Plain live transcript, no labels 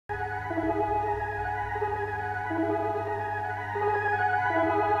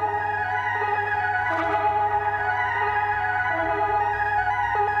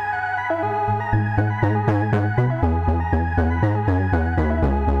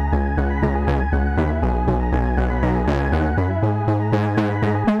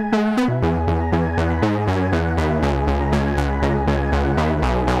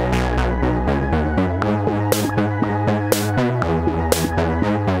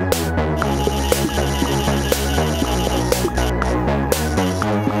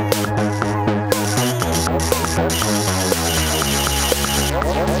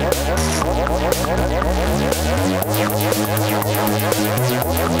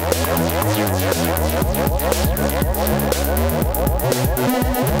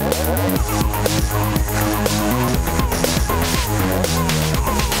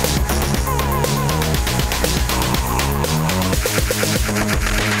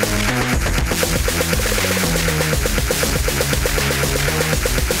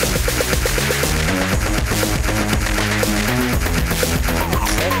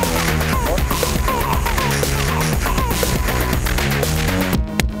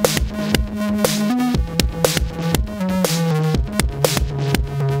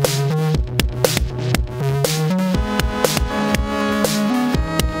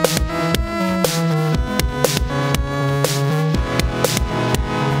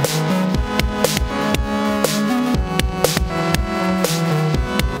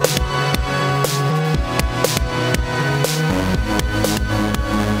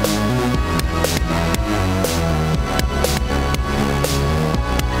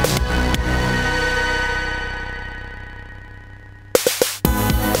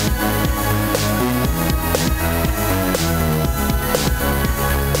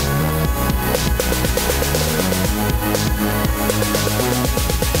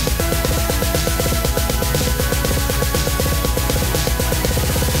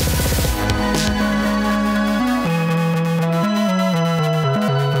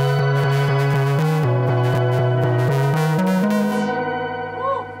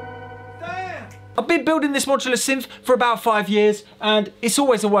I've been building this modular synth for about 5 years and it's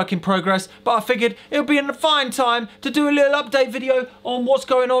always a work in progress, but I figured it would be a fine time to do a little update video on what's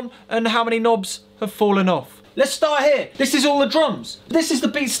going on and how many knobs have fallen off. Let's start here. This is all the drums. This is the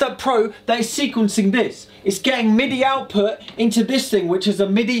BeatStuck Pro that is sequencing this. It's getting MIDI output into this thing, which is a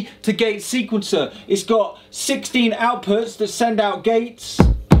MIDI to gate sequencer. It's got 16 outputs that send out gates.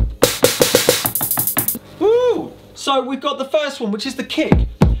 Woo! So we've got the first one, which is the kick.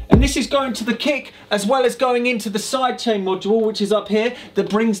 And this is going to the kick as well as going into the sidechain module, which is up here, that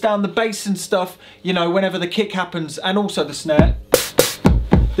brings down the bass and stuff, you know, whenever the kick happens, and also the snare.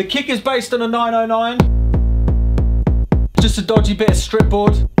 The kick is based on a 909. Just a dodgy bit of strip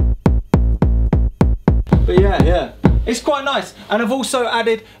board. But yeah. It's quite nice. And I've also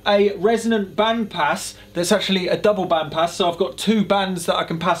added a resonant band pass that's actually a double band pass. So I've got 2 bands that I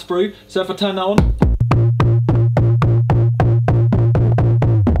can pass through. So if I turn that on.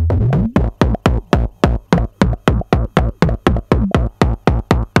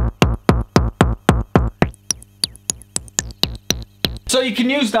 So you can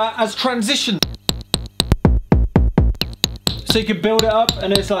use that as transition. So you can build it up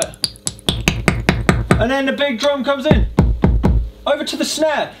and it's like, and then the big drum comes in. Over to the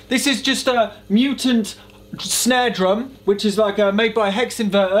snare. This is just a mutant snare drum, which is like made by a hex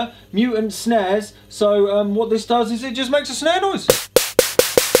inverter, mutant snares. So what this does is it just makes a snare noise.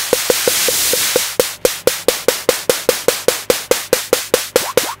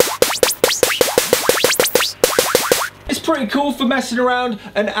 Pretty cool for messing around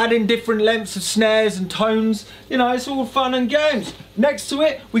and adding different lengths of snares and tones. You know, it's all fun and games. Next to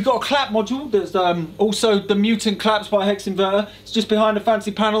it, we've got a clap module. There's also the mutant claps by Hex Inverter. It's just behind a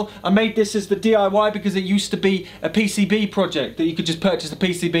fancy panel. I made this as the DIY because it used to be a PCB project that you could just purchase the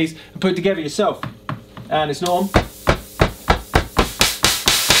PCBs and put together yourself. And it's not on.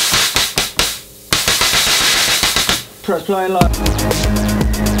 Press play and like.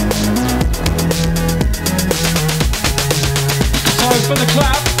 For the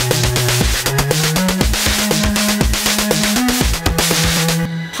clap,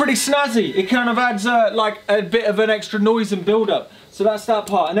 pretty snazzy. It kind of adds like a bit of an extra noise and build up. So that's that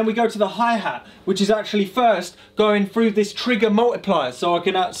part. And then we go to the hi-hat, which is actually first going through this trigger multiplier, so I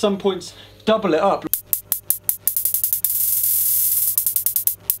can at some points double it up.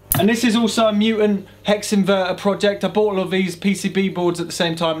 And this is also a mutant hex inverter project. I bought all of these PCB boards at the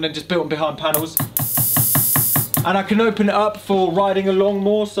same time and then just built them behind panels. And I can open it up for riding along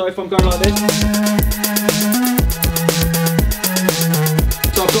more, so if I'm going like this.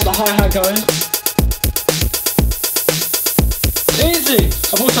 So I've got the hi-hat going. Easy!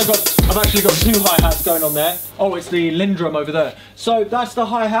 I've actually got 2 hi-hats going on there. Oh, it's the Lindrum over there. So that's the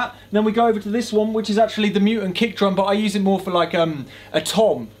hi-hat. Then we go over to this one, which is actually the mutant kick drum, but I use it more for like a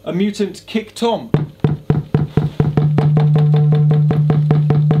tom, a mutant kick tom.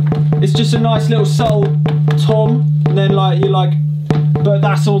 It's just a nice little subtle tom, and then but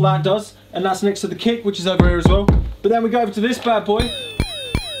that's all that does, and that's next to the kick, which is over here as well. But then we go over to this bad boy,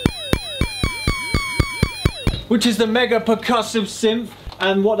 which is the mega percussive synth,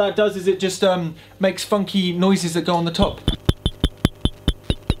 and what that does is it just makes funky noises that go on the top.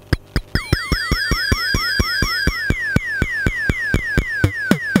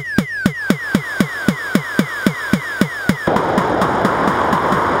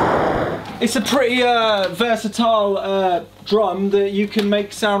 It's a pretty versatile drum that you can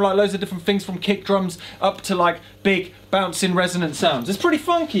make sound like loads of different things, from kick drums up to like big bouncing resonant sounds. It's pretty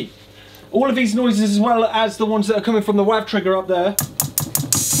funky. All of these noises, as well as the ones that are coming from the WAV trigger up there,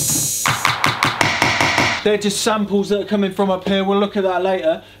 they're just samples that are coming from up here. We'll look at that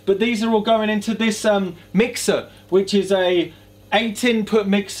later. But these are all going into this mixer, which is a 8-input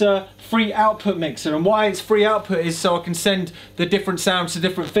mixer, 3-output mixer. And why it's 3 output is so I can send the different sounds to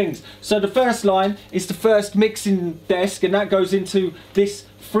different things. So the first line is the first mixing desk, and that goes into this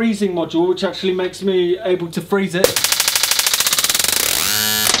freezing module, which actually makes me able to freeze it.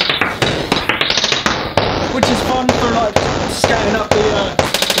 Which is fun for like scatting up the,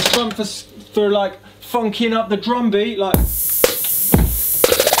 it's fun for like funking up the drum beat, like.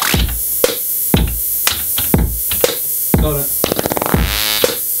 Got it.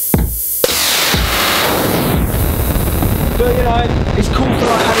 But you know, it's cool for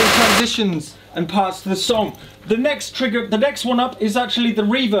like adding transitions and parts to the song. The next one up is actually the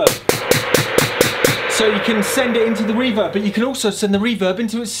reverb. So you can send it into the reverb, but you can also send the reverb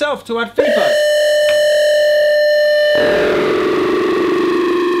into itself to add feedback.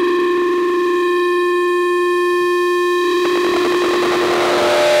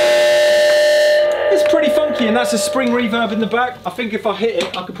 It's pretty funky, and that's a spring reverb in the back. I think if I hit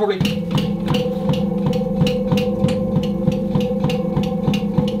it, I could probably...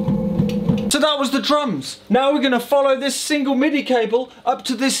 the drums. Now we're going to follow this single MIDI cable up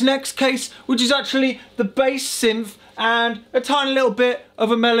to this next case, which is actually the bass synth and a tiny little bit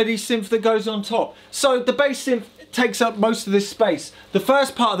of a melody synth that goes on top. So the bass synth takes up most of this space. The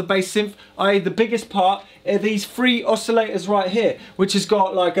first part of the bass synth, i.e. the biggest part, are these 3 oscillators right here, which has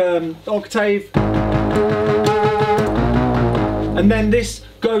got like octave, and then this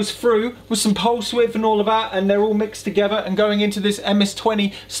goes through with some pulse width and all of that, and they're all mixed together and going into this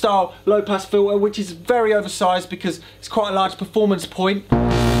MS-20 style low pass filter, which is very oversized because it's quite a large performance point.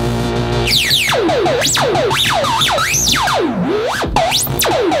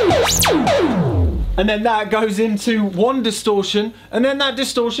 And then that goes into one distortion, and then that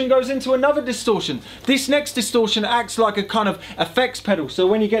distortion goes into another distortion. This next distortion acts like a kind of effects pedal, so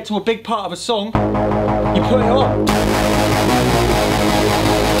when you get to a big part of a song, you put it on.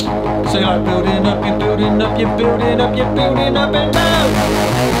 So you're like building up, you're building up, you're building up, you're building up and down.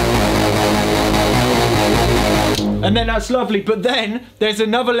 And then that's lovely, but then there's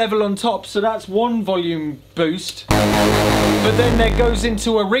another level on top, so that's one volume boost. But then there goes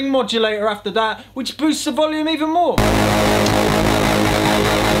into a ring modulator after that, which boosts the volume even more.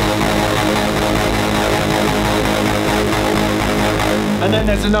 And then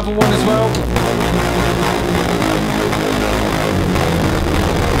there's another one as well.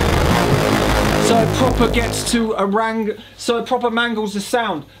 So it proper gets to so it proper mangles the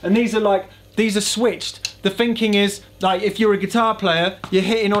sound. And these are switched. The thinking is, like, if you're a guitar player, you're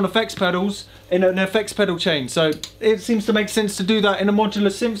hitting on effects pedals in an effects pedal chain. So it seems to make sense to do that in a modular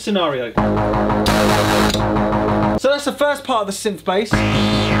synth scenario. So that's the first part of the synth bass.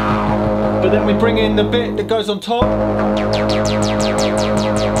 But then we bring in the bit that goes on top,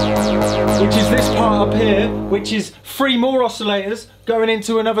 which is this part up here, which is 3 more oscillators going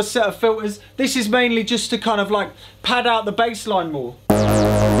into another set of filters. This is mainly just to kind of like pad out the bass line more.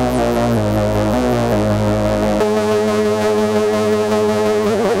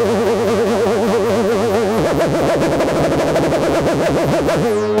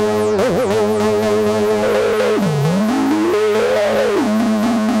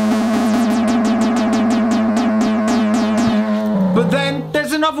 But then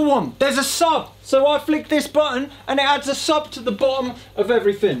there's another one, there's a sub. So I flick this button and it adds a sub to the bottom of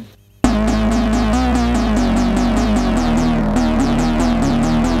everything.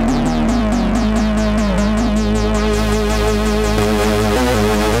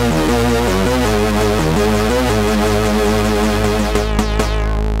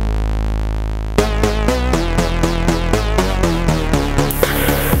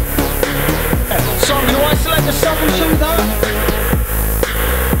 So I'm going to isolate the sub and show you that.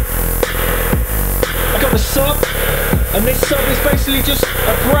 Got the sub, and this sub is basically just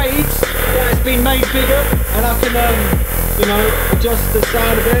a braid that has been made bigger, and I can, you know, adjust the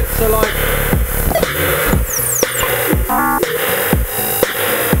sound a bit. So like,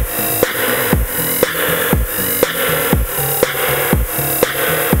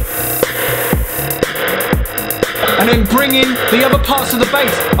 and then bring in the other parts of the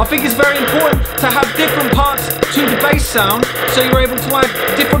bass. I think it's very important to have different parts to the bass sound, so you're able to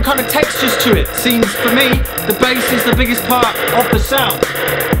add different kind of textures to it. Seems, for me, the bass is the biggest part of the sound.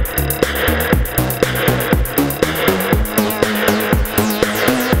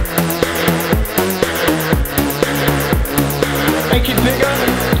 Make it bigger.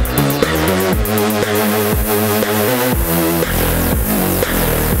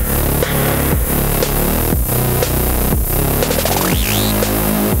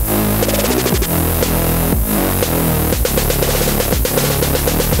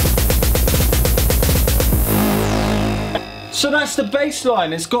 So that's the bass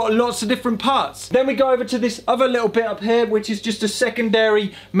line. It's got lots of different parts. Then we go over to this other little bit up here, which is just a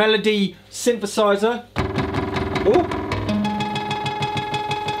secondary melody synthesizer. Ooh.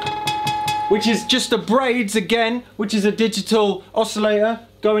 Which is just a braids again, which is a digital oscillator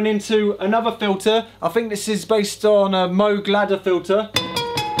going into another filter. I think this is based on a Moog ladder filter.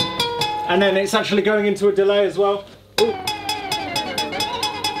 And then it's actually going into a delay as well. Ooh.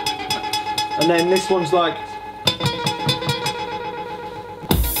 And then this one's like,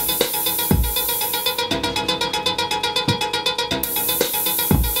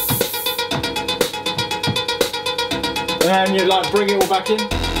 and you like bring it all back in.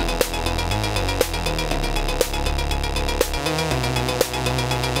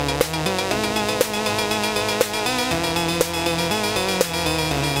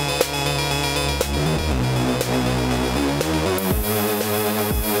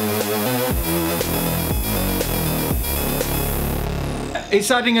 It's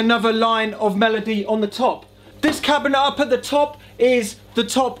adding another line of melody on the top. This cabinet up at the top is the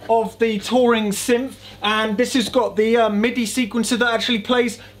top of the touring synth, and this has got the MIDI sequencer that actually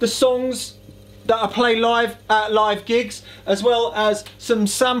plays the songs that I play live at live gigs, as well as some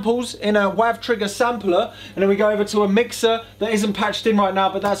samples in a WAV trigger sampler. And then we go over to a mixer that isn't patched in right now,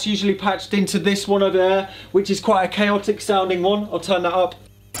 but that's usually patched into this one over there, which is quite a chaotic sounding one. I'll turn that up.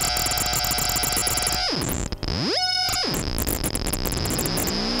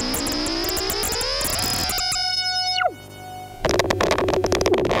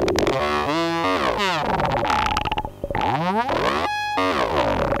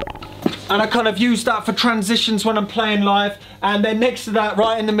 And I kind of use that for transitions when I'm playing live. And then next to that,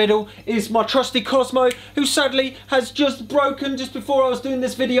 right in the middle, is my trusty Cosmo, who sadly has just broken just before I was doing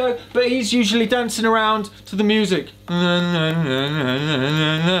this video, but he's usually dancing around to the music.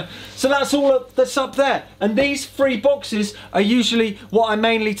 So that's all that's up there. And these 3 boxes are usually what I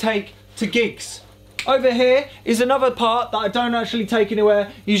mainly take to gigs. Over here is another part that I don't actually take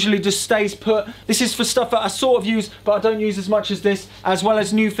anywhere, usually just stays put. This is for stuff that I sort of use, but I don't use as much as this, as well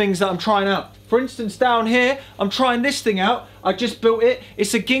as new things that I'm trying out. For instance, down here, I'm trying this thing out. I just built it.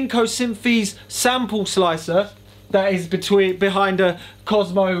 It's a Ginkgo Synthes sample slicer that is behind a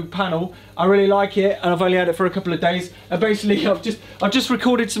Cosmo panel. I really like it, and I've only had it for a couple of days. And basically, I've just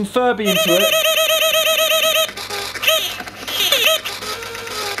recorded some Furby into it.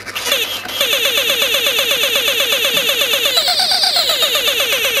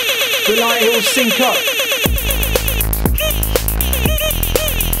 But like it will sync up.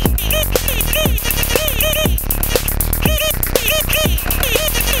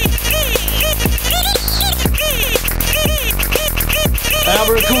 And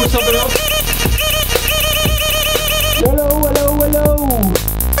I'll record something else. Hello, hello, hello.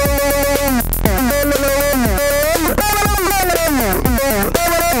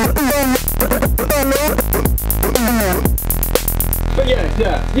 But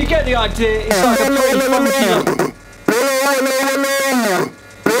yeah, you get the idea. It's like a pretty funky.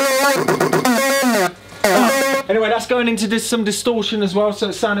 Anyway, that's going into some distortion as well, so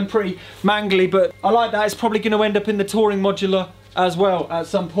it's sounding pretty mangly, but I like that. It's probably going to end up in the touring modular as well at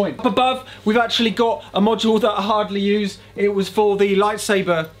some point. Up above, we've actually got a module that I hardly use. It was for the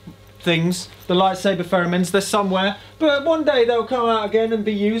lightsaber things, the lightsaber theremins. They're somewhere, but one day they'll come out again and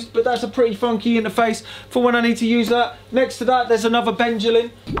be used. But that's a pretty funky interface for when I need to use that. Next to that, there's another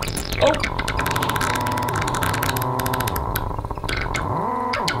Benjalin. Oh.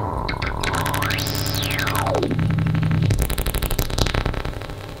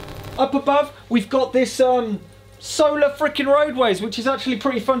 Up above, we've got this solar freaking roadways, which is actually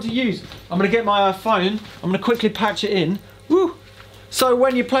pretty fun to use. I'm gonna get my phone. I'm gonna quickly patch it in. Woo! So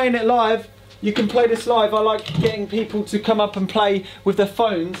when you're playing it live, you can play this live. I like getting people to come up and play with their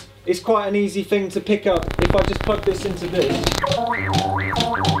phones. It's quite an easy thing to pick up. If I just plug this into this.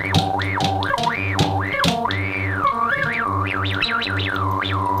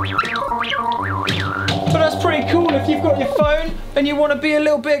 But that's pretty cool. If you've got your phone and you want to be a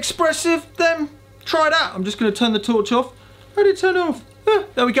little bit expressive, then try that. I'm just going to turn the torch off. How did it turn off? Ah,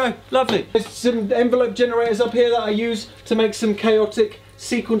 there we go. Lovely. There's some envelope generators up here that I use to make some chaotic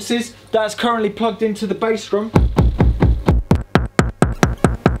sequences. That's currently plugged into the bass drum.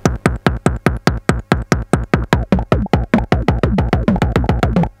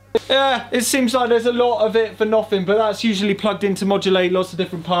 Yeah, it seems like there's a lot of it for nothing, but that's usually plugged in to modulate lots of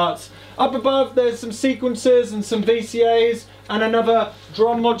different parts. Up above, there's some sequencers and some VCAs and another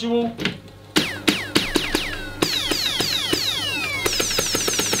drum module.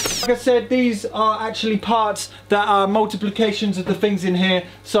 Like I said, these are actually parts that are multiplications of the things in here,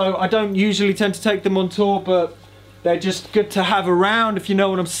 so I don't usually tend to take them on tour, but they're just good to have around, if you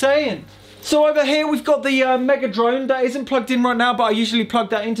know what I'm saying. So over here we've got the Mega Drone that isn't plugged in right now, but I usually plug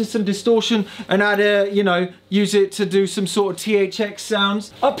that into some distortion and add you know, use it to do some sort of THX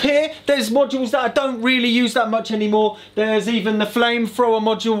sounds. Up here, there's modules that I don't really use that much anymore. There's even the flamethrower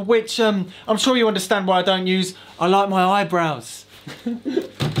module, which I'm sure you understand why I don't use. I like my eyebrows.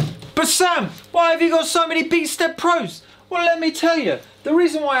 But Sam, why have you got so many Beat Step Pros? Well, let me tell you, the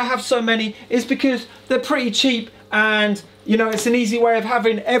reason why I have so many is because they're pretty cheap, and you know, it's an easy way of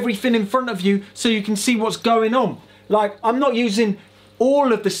having everything in front of you so you can see what's going on. Like, I'm not using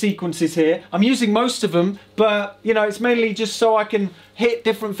all of the sequences here. I'm using most of them, but you know, it's mainly just so I can hit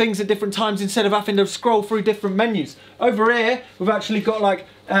different things at different times instead of having to scroll through different menus. Over here, we've actually got like,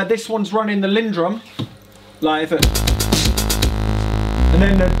 this one's running the Lindrum. Like if it... And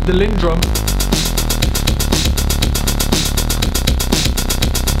then the Lindrum.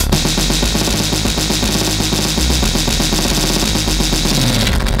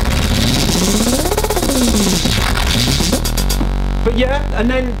 Yeah,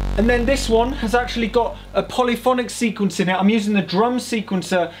 and then this one has actually got a polyphonic sequence in it. I'm using the drum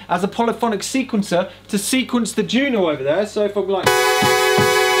sequencer as a polyphonic sequencer to sequence the Juno over there. So if I'm like,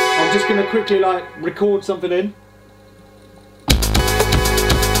 I'm just gonna quickly like record something in.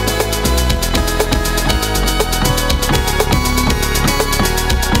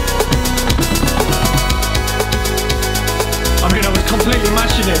 I mean, I was completely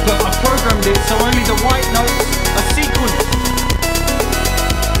mashing it, but I programmed it so only the white notes are sequenced.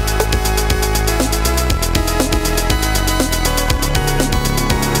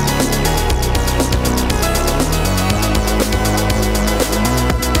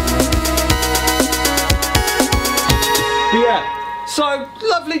 Yeah, so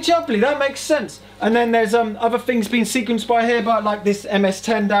lovely jubbly, that makes sense. And then there's other things being sequenced by here, but like this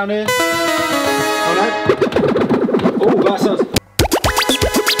MS-10 down here. Oh no. Oh, that sounds...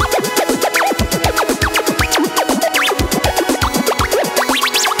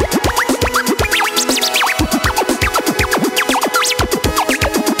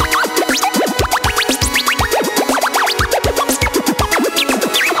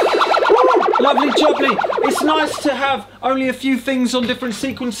 Lovely jubbly. It's nice to have only a few things on different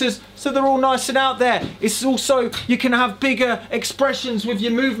sequences, so they're all nice and out there. It's also, you can have bigger expressions with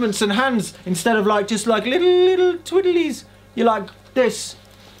your movements and hands instead of like just like little twiddlies. You like this,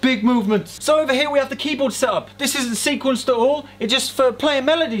 big movements. So over here we have the keyboard setup. This isn't sequenced at all. It's just for playing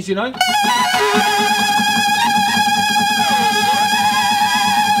melodies, you know.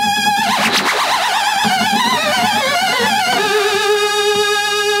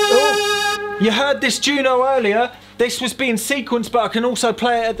 You heard this Juno earlier. This was being sequenced, but I can also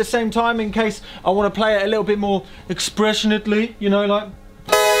play it at the same time in case I want to play it a little bit more expressionately, you know, like.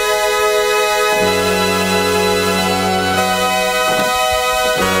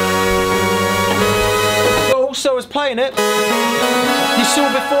 But also as playing it, you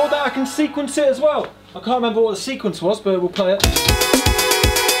saw before that I can sequence it as well. I can't remember what the sequence was, but we'll play it.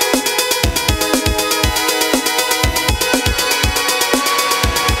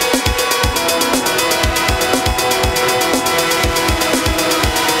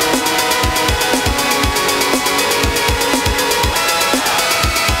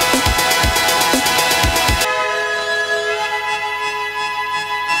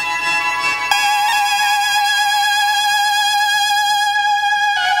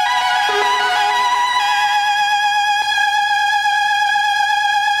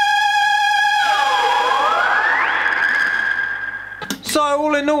 So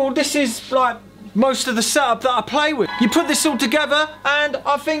all in all, this is like most of the setup that I play with. You put this all together and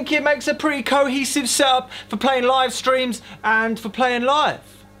I think it makes a pretty cohesive setup for playing live streams and for playing live.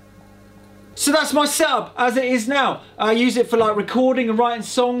 So that's my setup as it is now. I use it for like recording and writing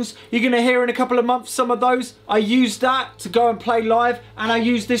songs. You're gonna hear in a couple of months some of those. I use that to go and play live, and I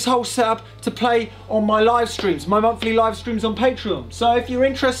use this whole setup to play on my live streams, my monthly live streams on Patreon. So if you're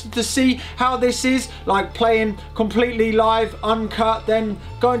interested to see how this is, like playing completely live, uncut, then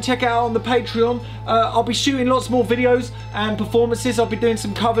go and check it out on the Patreon. I'll be shooting lots more videos and performances. I'll be doing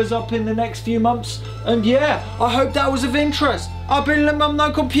some covers up in the next few months. And yeah, I hope that was of interest. I've been Let Mum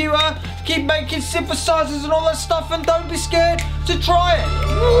Know Computer. Keep making synthesizers and all that stuff, and don't be scared to try it.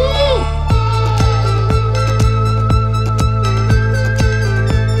 Woo!